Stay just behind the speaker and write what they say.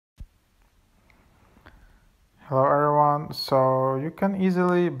Hello everyone. So you can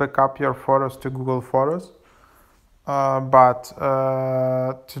easily backup your photos to Google Photos, but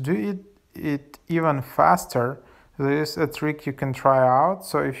to do it even faster, there is a trick you can try out.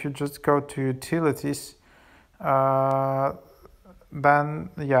 So if you just go to Utilities, then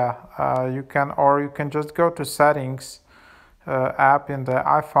you can just go to Settings app in the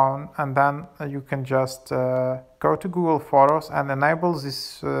iPhone, and then you can just go to Google Photos and enable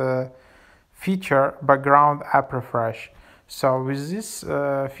this feature, background app refresh. So with this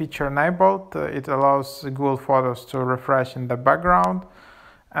feature enabled, it allows Google Photos to refresh in the background,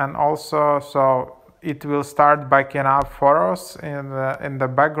 and also so it will start backing up photos in the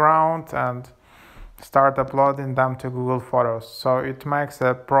background and start uploading them to Google Photos. So it makes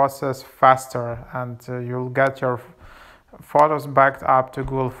the process faster, and you'll get your photos backed up to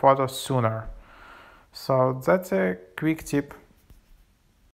Google Photos sooner. So that's a quick tip